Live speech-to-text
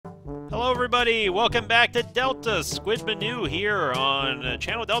Hello everybody, welcome back to Delta Squid Menu here on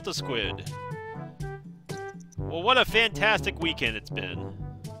channel Delta Squid. Well, what a fantastic weekend it's been.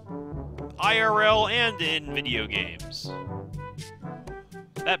 IRL and in video games.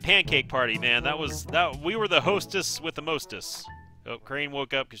 That pancake party, man, we were the hostess with the mostess. Oh, Crane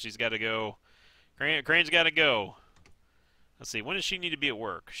woke up because she's got to go. Crane's got to go. Let's see, when does she need to be at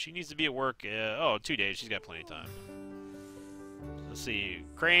work? She needs to be at work, 2 days, she's got plenty of time. Let's see,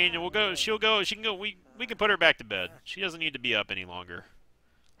 Crane, she can go, we can put her back to bed. She doesn't need to be up any longer.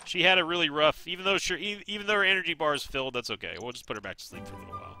 She had a really rough, even though her energy bar is filled, that's okay. We'll just put her back to sleep for a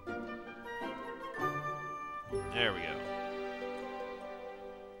little while. There we go.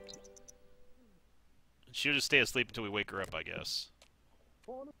 She'll just stay asleep until we wake her up, I guess.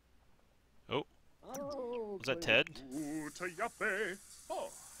 Oh. Was that Ted?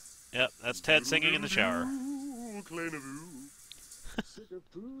 Yep, that's Ted singing in the shower.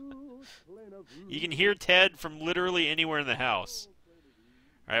 You can hear Ted from literally anywhere in the house.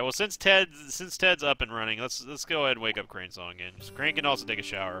 Alright, well since Ted's up and running, let's go ahead and wake up Crane Song again. Crane can also take a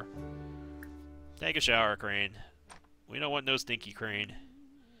shower. Take a shower, Crane. We don't want no stinky Crane.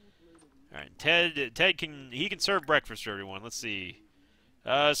 Alright, Ted can serve breakfast for everyone. Let's see.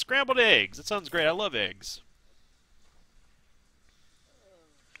 Scrambled eggs. That sounds great. I love eggs.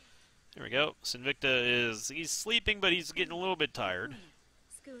 There we go. Sinvicta he's sleeping, but he's getting a little bit tired.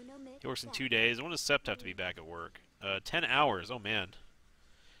 He works in 2 days. When does Sept have to be back at work? 10 hours. Oh, man.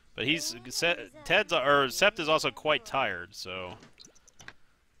 But Sept is also quite tired, so.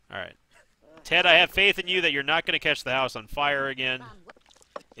 Alright. Ted, I have faith in you that you're not going to catch the house on fire again.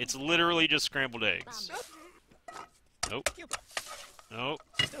 It's literally just scrambled eggs. Nope. Nope.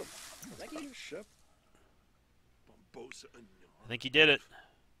 I think he did it.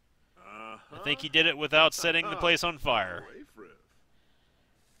 I think he did it without setting the place on fire.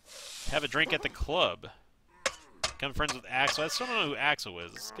 Have a drink at the club. Become friends with Axel. I still don't know who Axel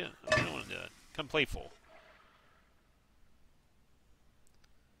is. I don't want to do it. Come playful.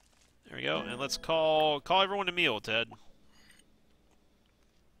 There we go. And let's call everyone to meal, Ted.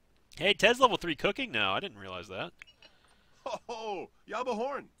 Hey, Ted's level 3 cooking now. I didn't realize that. Oh,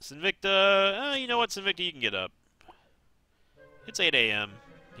 Yabahorn. Sinvicta, you know what, Sinvicta, you can get up. It's 8 a.m.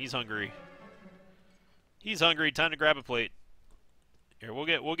 He's hungry. He's hungry. Time to grab a plate. Here,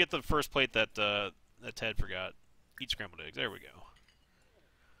 we'll get the first plate that Ted forgot. Eat scrambled eggs. There we go.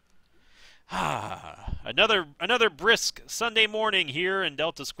 Ah, another brisk Sunday morning here in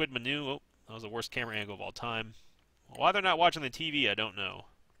Delta Squid Menu. Oh, that was the worst camera angle of all time. Why they're not watching the TV, I don't know.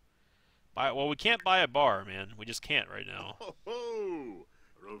 Well, we can't buy a bar, man. We just can't right now. Oh,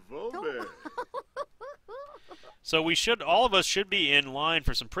 revolver. So all of us should be in line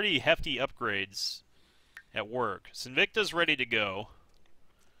for some pretty hefty upgrades at work. Sinvicta's ready to go.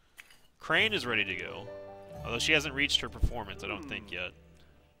 Crane is ready to go. Although she hasn't reached her performance, I don't think yet.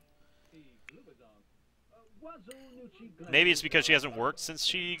 Maybe it's because she hasn't worked since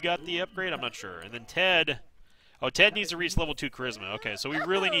she got the upgrade, I'm not sure. And then Ted... Oh, Ted needs to reach level 2 charisma. Okay, so we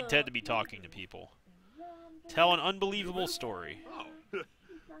really need Ted to be talking to people. Tell an unbelievable story. Oh.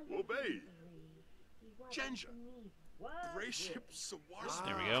 Obey.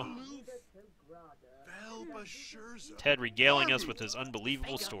 There we go. Ted regaling us with his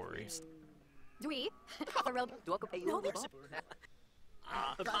unbelievable story.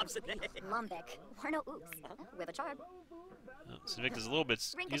 Sinvicta's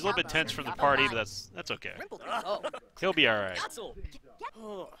he's a little bit tense from the party, but that's okay. He'll be alright.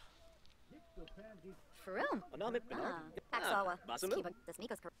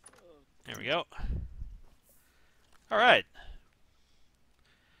 There we go. Alright.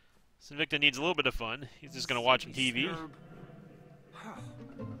 Sinvicta needs a little bit of fun. He's just gonna watch some TV.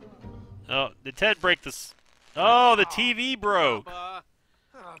 Oh, did Ted break this? Oh, the TV broke!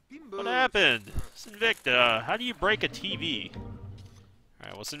 What happened? Sinvicta, how do you break a TV?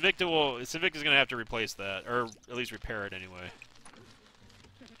 Alright, well Sinvicta's gonna have to replace that, or at least repair it anyway.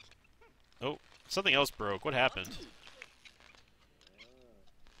 Oh, something else broke. What happened?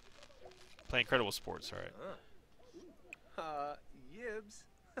 Play Incredible Sports, alright. Yibs.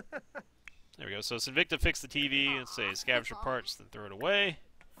 There we go. So Sinvicta fixed the TV. Let's say scavenge for parts, then throw it away.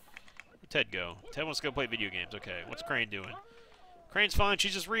 Where'd Ted go? Ted wants to go play video games. Okay, what's Crane doing? Crane's fine.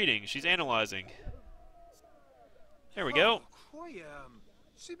 She's just reading. She's analyzing. There we go.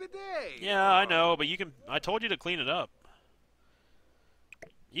 Yeah, I know, but you can. I told you to clean it up.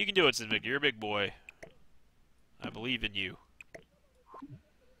 You can do it, Sinvicta. You're a big boy. I believe in you.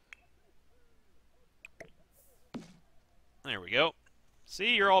 There we go.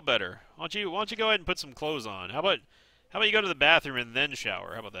 See, you're all better. Why don't you go ahead and put some clothes on? How about you go to the bathroom and then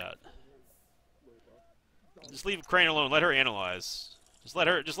shower? How about that? Just leave Crane alone. Let her analyze. Just let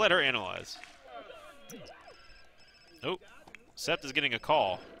her analyze. Oh, Sept is getting a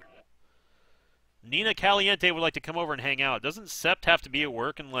call. Nina Caliente would like to come over and hang out. Doesn't Sept have to be at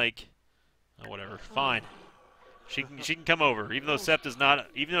work and like? Oh, whatever. Fine. She can come over, even though Sept is not.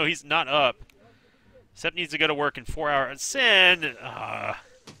 Even though he's not up. Sept needs to go to work in 4 hours. Sin.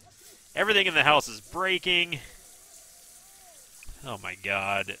 Everything in the house is breaking. Oh my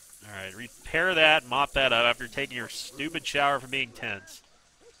God. All right, repair that, mop that up after taking your stupid shower for being tense.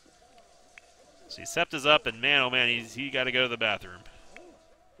 See, Sept is up, and man, oh man, he got to go to the bathroom.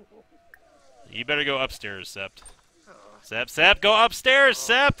 You better go upstairs, Sept. Sept, go upstairs,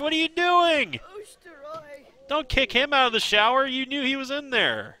 Sept! What are you doing? Don't kick him out of the shower. You knew he was in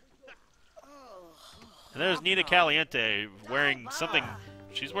there. And there's Nina Caliente wearing something.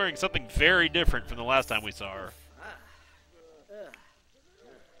 She's wearing something very different from the last time we saw her.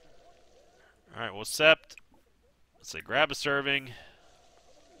 All right, well, Sept, let's say grab a serving.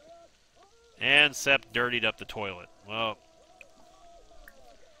 And Sept dirtied up the toilet. Well,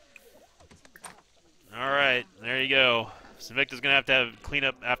 all right, there you go. Sinvicta's going to have clean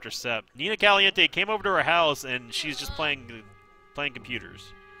up after Sept. Nina Caliente came over to her house, and she's just playing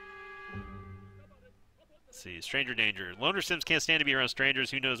computers. Let's see, stranger danger. Loner Sims can't stand to be around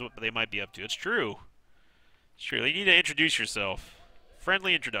strangers. Who knows what they might be up to? It's true. It's true. You need to introduce yourself.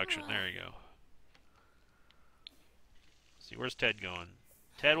 Friendly introduction. There you go. Let's see, where's Ted going?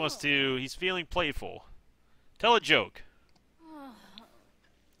 Ted wants to. He's feeling playful. Tell a joke.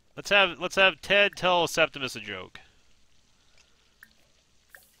 Let's have Ted tell Septimus a joke.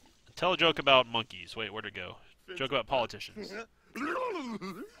 Tell a joke about monkeys. Wait, where'd it go? Joke about politicians.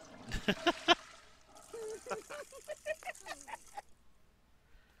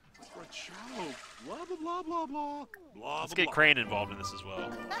 Let's get Crane involved in this as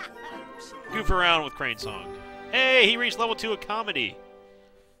well. Goof around with Crane song. Hey, he reached level 2 of comedy.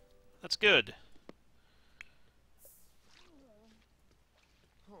 That's good.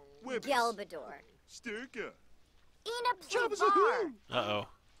 Gelbador. Sturka. Ina Bar. Uh-oh.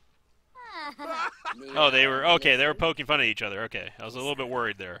 Oh, they were okay. They were poking fun at each other. Okay, I was a little bit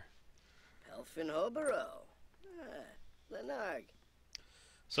worried there. Pelfin Hobaro. Lenarg.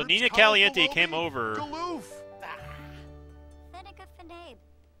 So Nina Caliente came over.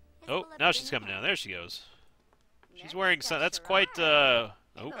 Oh, now she's coming down. There she goes. She's wearing some. That's quite. Oh,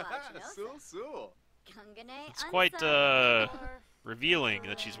 it's quite revealing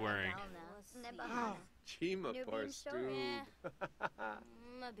that she's wearing. Chima Barstu.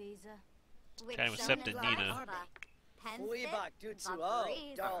 Kind of accepted Nina. There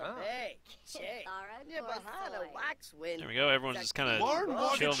we go. Everyone's just kind of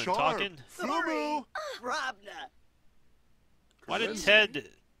chilling and talking. Why did Ted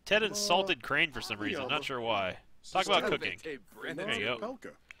insulted Crane for some reason? Not sure why. Talk about cooking. There you go.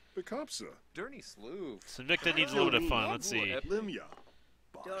 Sinvicta needs a little bit of fun. Let's see.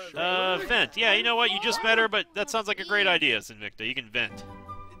 Vent. Yeah, you know what? You just met her, but that sounds like a great idea, Sinvicta. You can vent.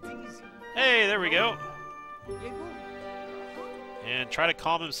 Hey, there we go. And try to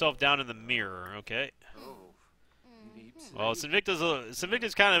calm himself down in the mirror, okay? Well,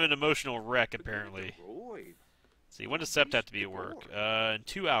 Sinvicta's kind of an emotional wreck, apparently. Let's see, when does Sept have to be at work? In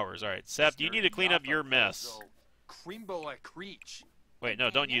 2 hours. All right, Sept, you need to clean up your mess. Wait, no,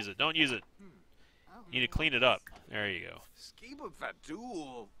 don't use it. Don't use it. You need to clean it up. There you go.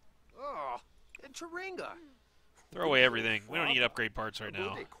 Throw away everything. We don't need upgrade parts right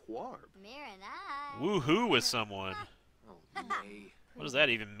now. Woohoo with someone. What does that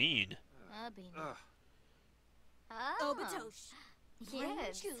even mean?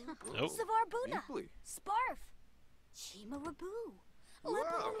 Nope.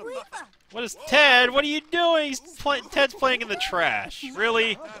 What is Ted? What are you doing? Ted's playing in the trash.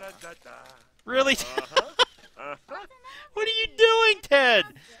 Really? Really? What are you doing, Ted?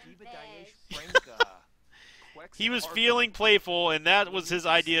 He was feeling playful, and that was his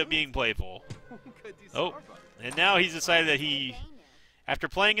idea of being playful. Oh, and now he's decided that after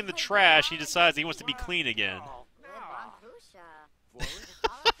playing in the trash, he decides he wants to be clean again.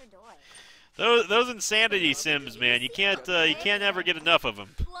 Those insanity sims, man, you can't ever get enough of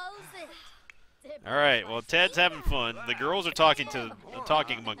them. All right, well, Ted's having fun. The girls are talking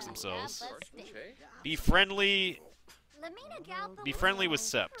amongst themselves. Be friendly. Be friendly with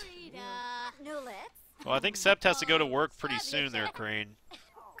Sept. Well, I think Sept has to go to work pretty soon there, Crane.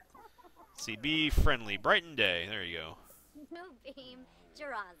 Let's see, be friendly. Brighten day. There you go.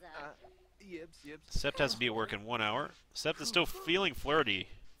 Sept has to be at work in 1 hour. Sept is still feeling flirty.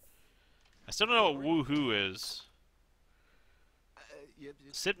 I still don't know what woohoo is.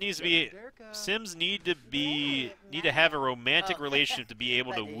 Sip needs to be. Sims need to have a romantic relationship to be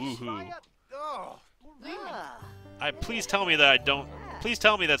able to woohoo. Please tell me that I don't. Please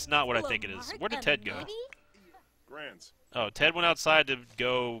tell me that's not what I think it is. Where did Ted go? Grants. Oh, Ted went outside to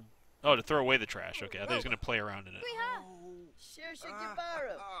go. Oh, to throw away the trash. Okay, I thought he was gonna play around in it.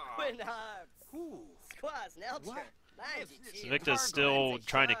 Victor's still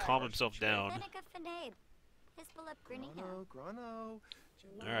trying to calm himself down.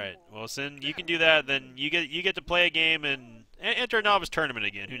 Alright, well, Sin, you can do that, then you get to play a game and enter a novice tournament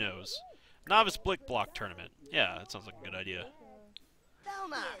again, who knows. Novice Blick Block tournament. Yeah, that sounds like a good idea.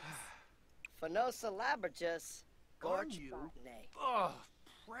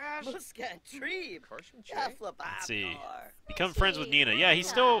 Let's see. Become friends with Nina. Yeah, he's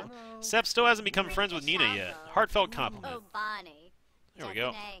still... Sep still hasn't become friends with Nina yet. Heartfelt compliment. There we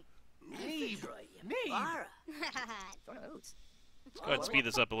go. Let's go ahead and speed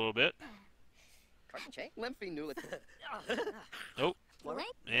this up a little bit. Oh.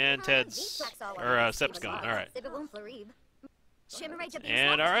 And Ted's... Or, Sep's gone. Alright.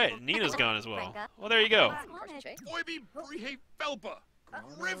 And, alright, Nina's gone as well. Well, there you go.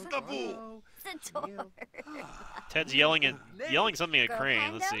 Ted's yelling something at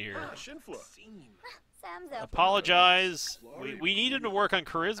Crane. Let's see here. Apologize. We need him to work on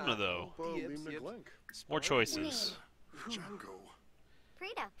charisma, though. More choices.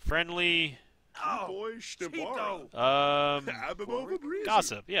 Friendly.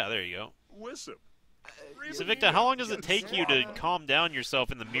 Gossip. Yeah, there you go. So, Victor, how long does it take you to calm down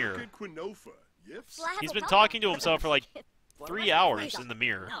yourself in the mirror? He's been talking to himself for like 3 hours in the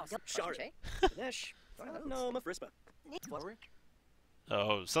mirror.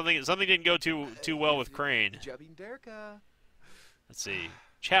 Oh, something didn't go too well with Crane. Let's see.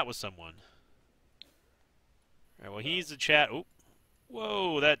 Chat with someone. All right, well, he needs to chat. Oh,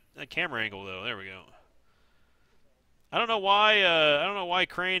 whoa, that camera angle though. There we go. I don't know why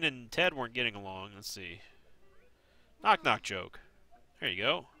Crane and Ted weren't getting along. Let's see. Knock knock joke. There you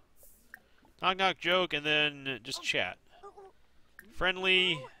go. Knock knock joke and then just chat.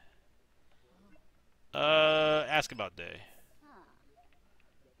 Friendly. Ask about day.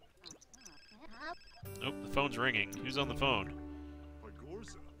 Nope, the phone's ringing. Who's on the phone?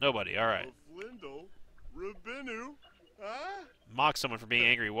 Nobody. All right. Mock someone for being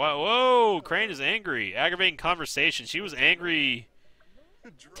angry. Whoa, Crane is angry. Aggravating conversation. She was angry.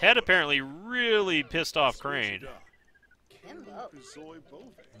 Ted apparently really pissed off Crane.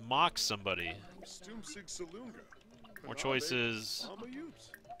 Mock somebody. More choices.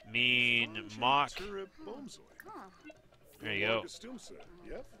 Mean. Mock. There you go.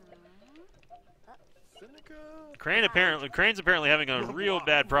 Crane's apparently having a real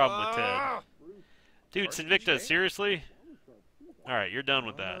bad problem with Ted. Dude, Sinvicta, seriously? Alright, you're done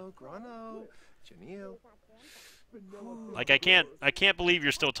with that. Like, I can't believe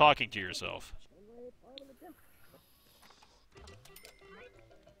you're still talking to yourself.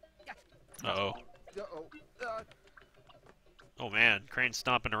 Uh-oh. Oh man, Crane's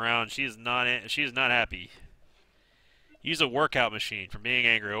stomping around. She is not happy. Use a workout machine for being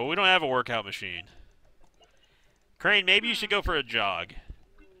angry. Well, we don't have a workout machine. Crane, maybe you should go for a jog.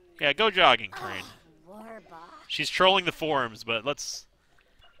 Yeah, go jogging, Crane. She's trolling the forums, but let's...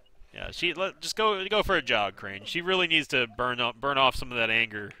 Yeah, just go for a jog, Crane. She really needs to burn off some of that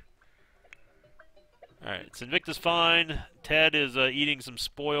anger. Alright, so Invicta's fine. Ted is eating some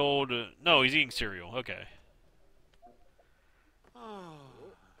spoiled... no, he's eating cereal. Okay.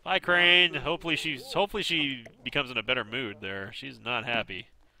 Bye, Crane. Hopefully she becomes in a better mood there. She's not happy.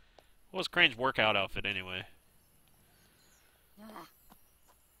 What was Crane's workout outfit anyway?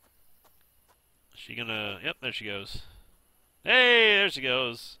 Is she gonna... Yep, there she goes. Hey, there she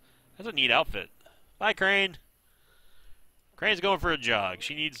goes. That's a neat outfit. Bye, Crane. Crane's going for a jog.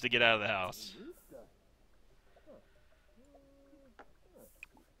 She needs to get out of the house.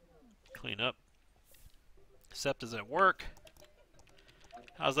 Clean up. Sept is at work.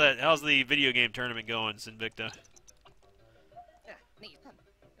 How's the video game tournament going, Sinvicta?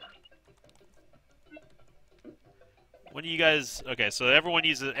 When do you guys... Okay, so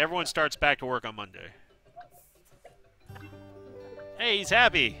everyone starts back to work on Monday. Hey, he's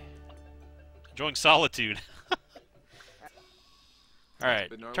happy. Enjoying solitude.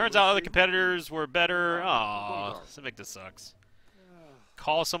 Alright, turns out other competitors were better. Aw, Sinvicta sucks.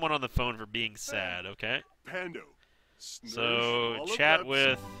 Call someone on the phone for being sad, okay? So, chat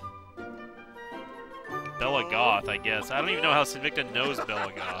with Bella Goth, I guess. I don't even know how Sinvicta knows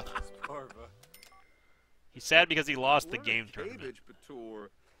Bella Goth. He's sad because he lost the game tournament.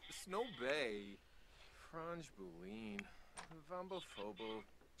 Vumbophobo.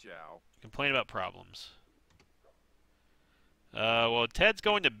 Jow. Complain about problems. Well, Ted's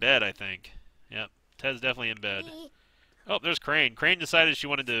going to bed, I think. Yep, Ted's definitely in bed. Oh, there's Crane. Crane decided she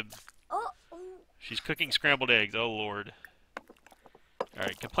wanted to... She's cooking scrambled eggs. Oh, Lord.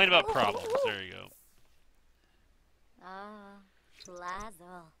 Alright, complain about problems. There you go.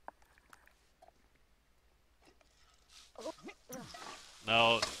 Lazo.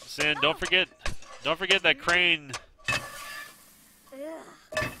 No, Sin, don't forget that Crane...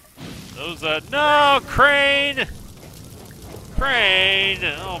 Those, no! Crane! Crane!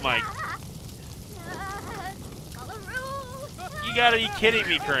 Oh, my... You gotta be kidding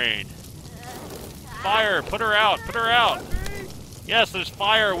me, Crane. Fire! Put her out! Put her out! Yes, there's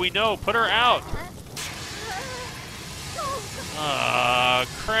fire, we know! Put her out!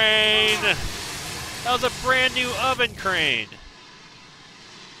 Crane! That was a brand new oven, Crane!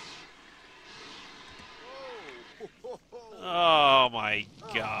 Oh my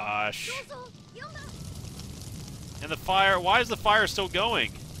gosh. And the fire, why is the fire still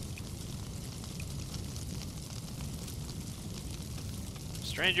going?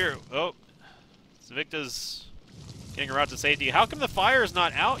 Stranger, oh. Invicta's getting her out to safety. How come the fire is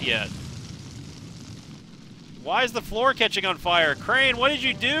not out yet? Why is the floor catching on fire? Crane, what did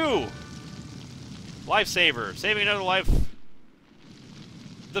you do? Lifesaver, saving another life.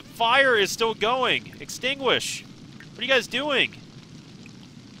 The fire is still going. Extinguish. What are you guys doing?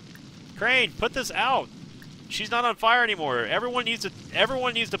 Crane, put this out. She's not on fire anymore. Everyone needs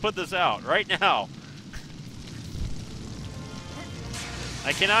to put this out right now.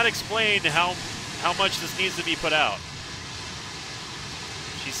 I cannot explain how much this needs to be put out.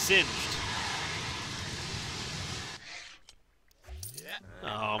 She's singed.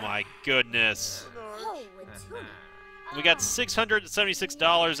 Oh my goodness. We got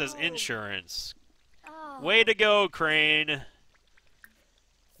 $676 as insurance. Way to go, Crane.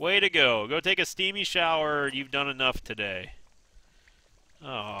 Way to go. Go take a steamy shower. You've done enough today.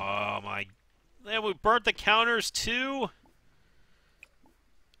 Oh my. And we burnt the counters too?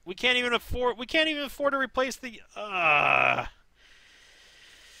 We can't even afford to replace the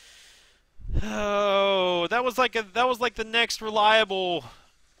Oh, that was like the next reliable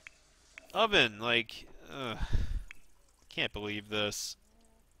oven. Like, can't believe this.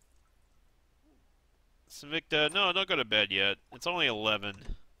 Invicta, no, don't go to bed yet. It's only 11.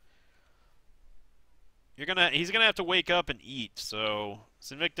 He's gonna have to wake up and eat. So,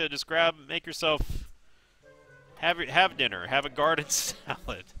 Invicta, just make yourself, have dinner, have a garden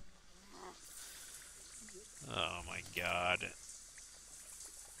salad. Oh my God.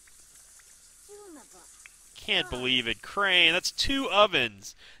 Can't believe it. Crane, that's 2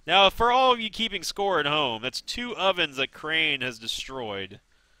 ovens. Now, for all of you keeping score at home, that's 2 ovens that Crane has destroyed.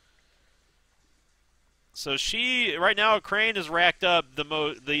 So right now, Crane has racked up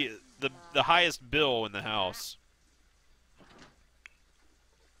the highest bill in the house.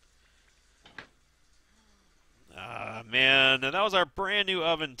 Man, that was our brand new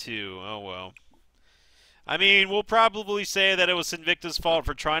oven too. Oh well. I mean, we'll probably say that it was Invicta's fault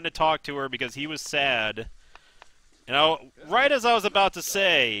for trying to talk to her because he was sad. And right as I was about to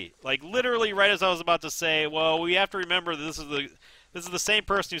say, like literally right as I was about to say, well, we have to remember that this is the same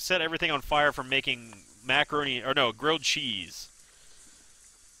person who set everything on fire from making macaroni, or no, grilled cheese.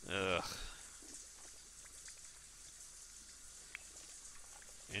 Ugh.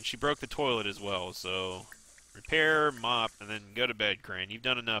 And she broke the toilet as well, so repair, mop, and then go to bed, Crane. You've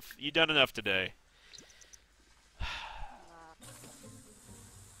done enough. You've done enough today.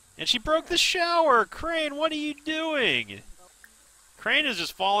 And she broke the shower! Crane, what are you doing? Crane is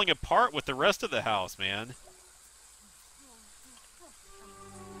just falling apart with the rest of the house, man.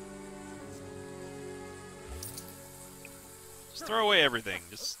 Just throw away everything.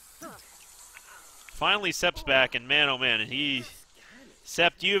 Just finally, Sep's back, and man, oh man, and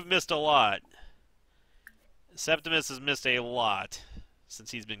Sept, you've missed a lot. Septimus has missed a lot since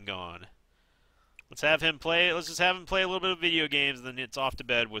he's been gone. Let's have him play. Let's just have him play a little bit of video games, and then it's off to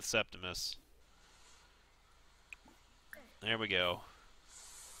bed with Septimus. There we go.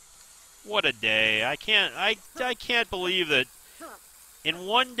 What a day! I can't believe that in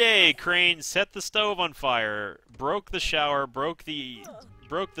one day Crane set the stove on fire, broke the shower, broke the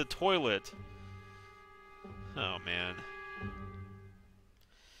toilet. Oh man.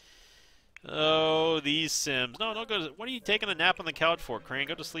 Oh, these Sims. No, don't go. What are you taking a nap on the couch for, Crane?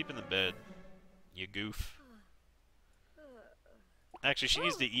 Go to sleep in the bed. You goof. Actually, she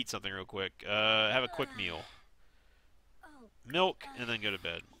needs to eat something real quick. Have a quick meal. Milk, and then go to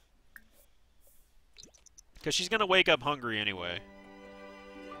bed. Because she's going to wake up hungry anyway.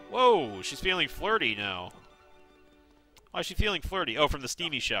 Whoa, she's feeling flirty now. Why is she feeling flirty? Oh, from the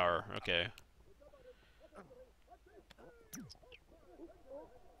steamy shower. Okay.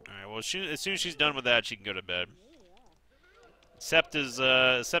 Alright, well, as soon as she's done with that, she can go to bed.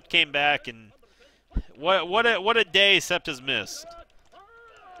 Sept came back, and what a day Sept has missed.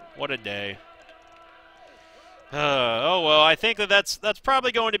 What a day. Oh well, I think that's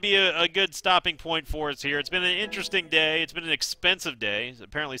probably going to be a good stopping point for us here. It's been an interesting day. It's been an expensive day.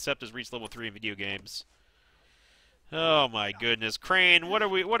 Apparently, Sept has reached level 3 in video games. Oh my goodness, Crane! What are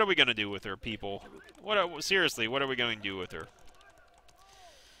we gonna do with her, people? Seriously, what are we going to do with her?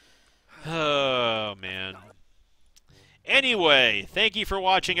 Oh man. Anyway, thank you for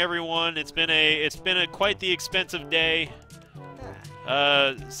watching, everyone. It's been a quite the expensive day.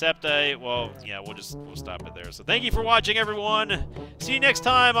 Sept, well, yeah, we'll stop it there. So thank you for watching, everyone. See you next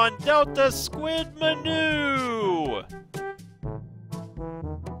time on Delta Squid Menu.